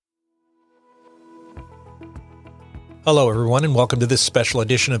Hello, everyone, and welcome to this special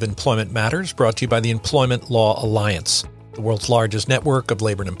edition of Employment Matters, brought to you by the Employment Law Alliance, the world's largest network of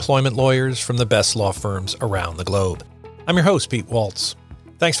labor and employment lawyers from the best law firms around the globe. I'm your host, Pete Waltz.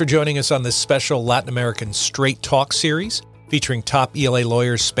 Thanks for joining us on this special Latin American Straight Talk series, featuring top ELA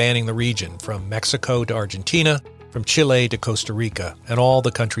lawyers spanning the region, from Mexico to Argentina, from Chile to Costa Rica, and all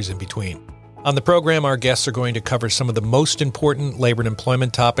the countries in between. On the program, our guests are going to cover some of the most important labor and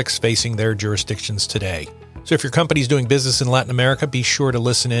employment topics facing their jurisdictions today. So if your company is doing business in Latin America, be sure to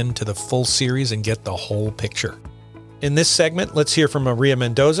listen in to the full series and get the whole picture. In this segment, let's hear from Maria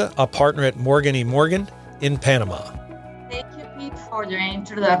Mendoza, a partner at Morgan & Morgan in Panama. Thank you, Pete, for the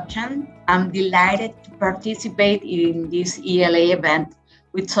introduction. I'm delighted to participate in this ELA event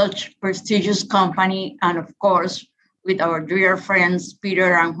with such prestigious company and, of course, with our dear friends,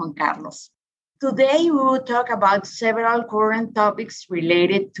 Peter and Juan Carlos. Today, we will talk about several current topics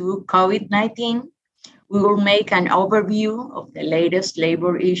related to COVID-19. We will make an overview of the latest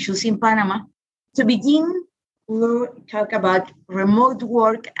labor issues in Panama. To begin, we will talk about remote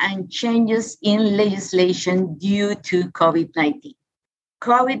work and changes in legislation due to COVID-19.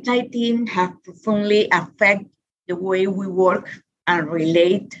 COVID-19 has profoundly affected the way we work and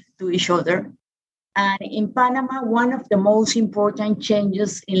relate to each other. And in Panama, one of the most important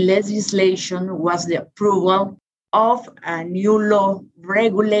changes in legislation was the approval of a new law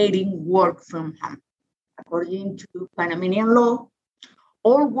regulating work from home. According to Panamanian law,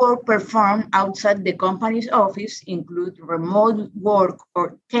 all work performed outside the company's office, include remote work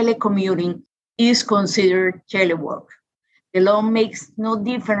or telecommuting, is considered telework. The law makes no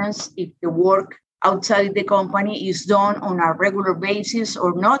difference if the work outside the company is done on a regular basis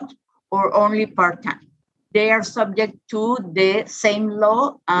or not, or only part-time. They are subject to the same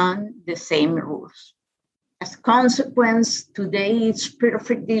law and the same rules. As a consequence, today it's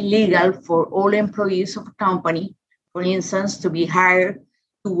perfectly legal for all employees of a company, for instance, to be hired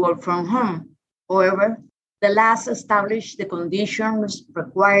to work from home. However, the laws establish the conditions,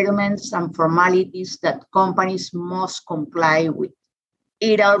 requirements, and formalities that companies must comply with.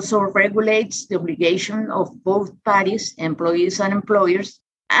 It also regulates the obligation of both parties, employees and employers,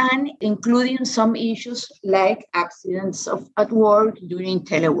 and including some issues like accidents at work during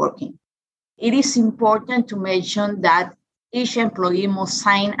teleworking. It is important to mention that each employee must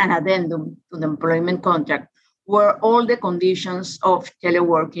sign an addendum to the employment contract where all the conditions of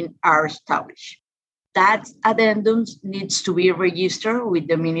teleworking are established. That addendum needs to be registered with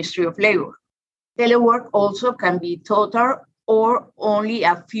the Ministry of Labor. Telework also can be total or only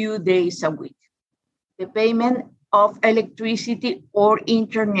a few days a week. The payment of electricity or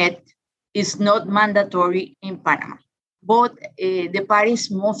internet is not mandatory in Panama, but the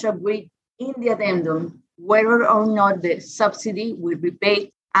parties must agree in the addendum whether or not the subsidy will be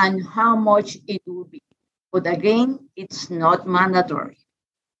paid and how much it will be. But again, it's not mandatory.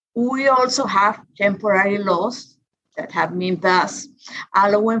 We also have temporary laws that have been passed,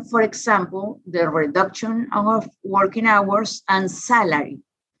 allowing, for example, the reduction of working hours and salary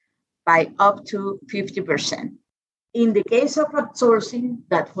by up to 50%. In the case of outsourcing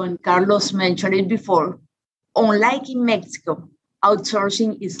that Juan Carlos mentioned it before, unlike in Mexico,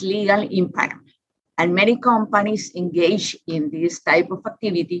 outsourcing is legal in Panama, and many companies engaged in this type of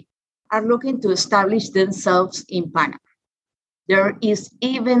activity are looking to establish themselves in Panama. There is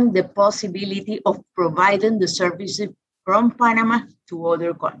even the possibility of providing the services from Panama to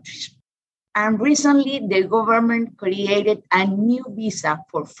other countries. And recently, the government created a new visa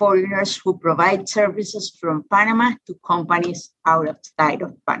for foreigners who provide services from Panama to companies outside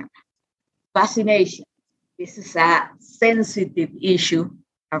of Panama. Vaccination. This is a sensitive issue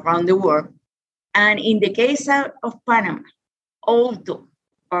around the world. And in the case of Panama, although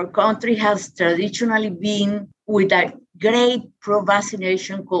our country has traditionally been with a great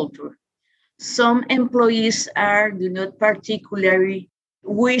pro-vaccination culture, some employees do not particularly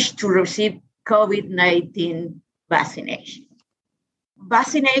wish to receive COVID-19 vaccination.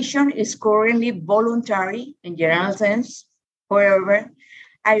 Vaccination is currently voluntary in general sense. However,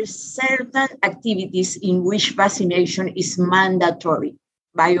 are certain activities in which vaccination is mandatory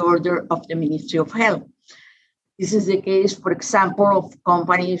by order of the Ministry of Health. This is the case, for example, of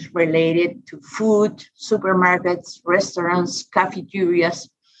companies related to food, supermarkets, restaurants, cafeterias,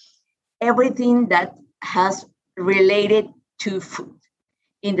 everything that has related to food.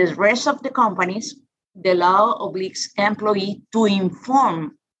 In the rest of the companies, the law obliges employees to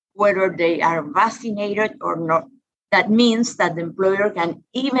inform whether they are vaccinated or not. That means that the employer can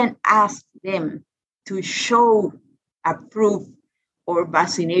even ask them to show a proof or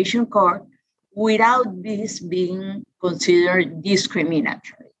vaccination card without this being considered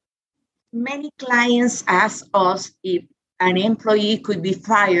discriminatory. Many clients ask us if an employee could be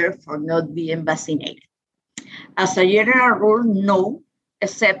fired for not being vaccinated. As a general rule, no,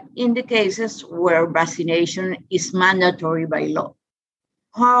 except in the cases where vaccination is mandatory by law.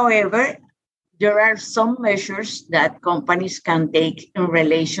 However, there are some measures that companies can take in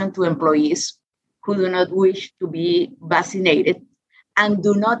relation to employees who do not wish to be vaccinated and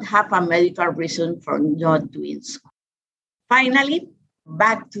do not have a medical reason for not doing so. Finally,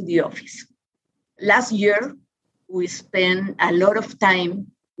 back to the office. Last year, we spent a lot of time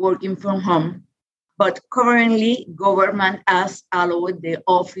working from home, but currently government has allowed the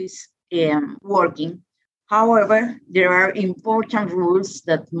office working. However, there are important rules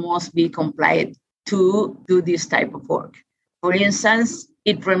that must be complied to do this type of work. For instance,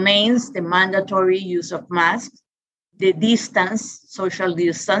 it remains the mandatory use of masks, the distance, social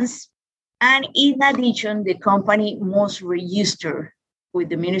distance, and in addition, the company must register with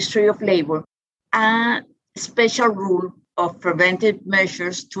the Ministry of Labor a special rule of preventive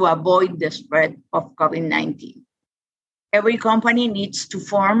measures to avoid the spread of COVID-19. Every company needs to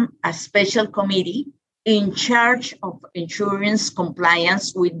form a special committee in charge of insurance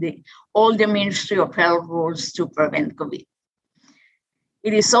compliance with all the Ministry of Health rules to prevent COVID.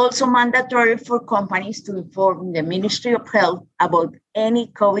 It is also mandatory for companies to inform the Ministry of Health about any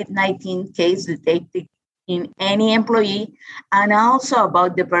COVID-19 case detected in any employee and also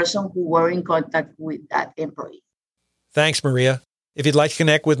about the person who were in contact with that employee. Thanks, Maria. If you'd like to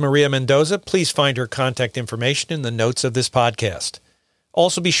connect with Maria Mendoza, please find her contact information in the notes of this podcast.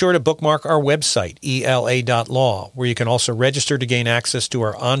 Also, be sure to bookmark our website, ela.law, where you can also register to gain access to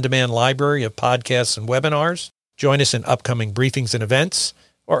our on-demand library of podcasts and webinars, join us in upcoming briefings and events,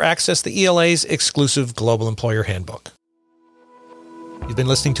 or access the ELA's exclusive Global Employer Handbook. You've been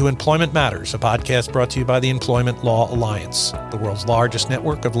listening to Employment Matters, a podcast brought to you by the Employment Law Alliance, the world's largest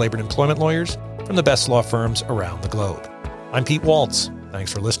network of labor and employment lawyers from the best law firms around the globe. I'm Pete Waltz.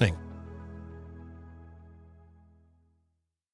 Thanks for listening.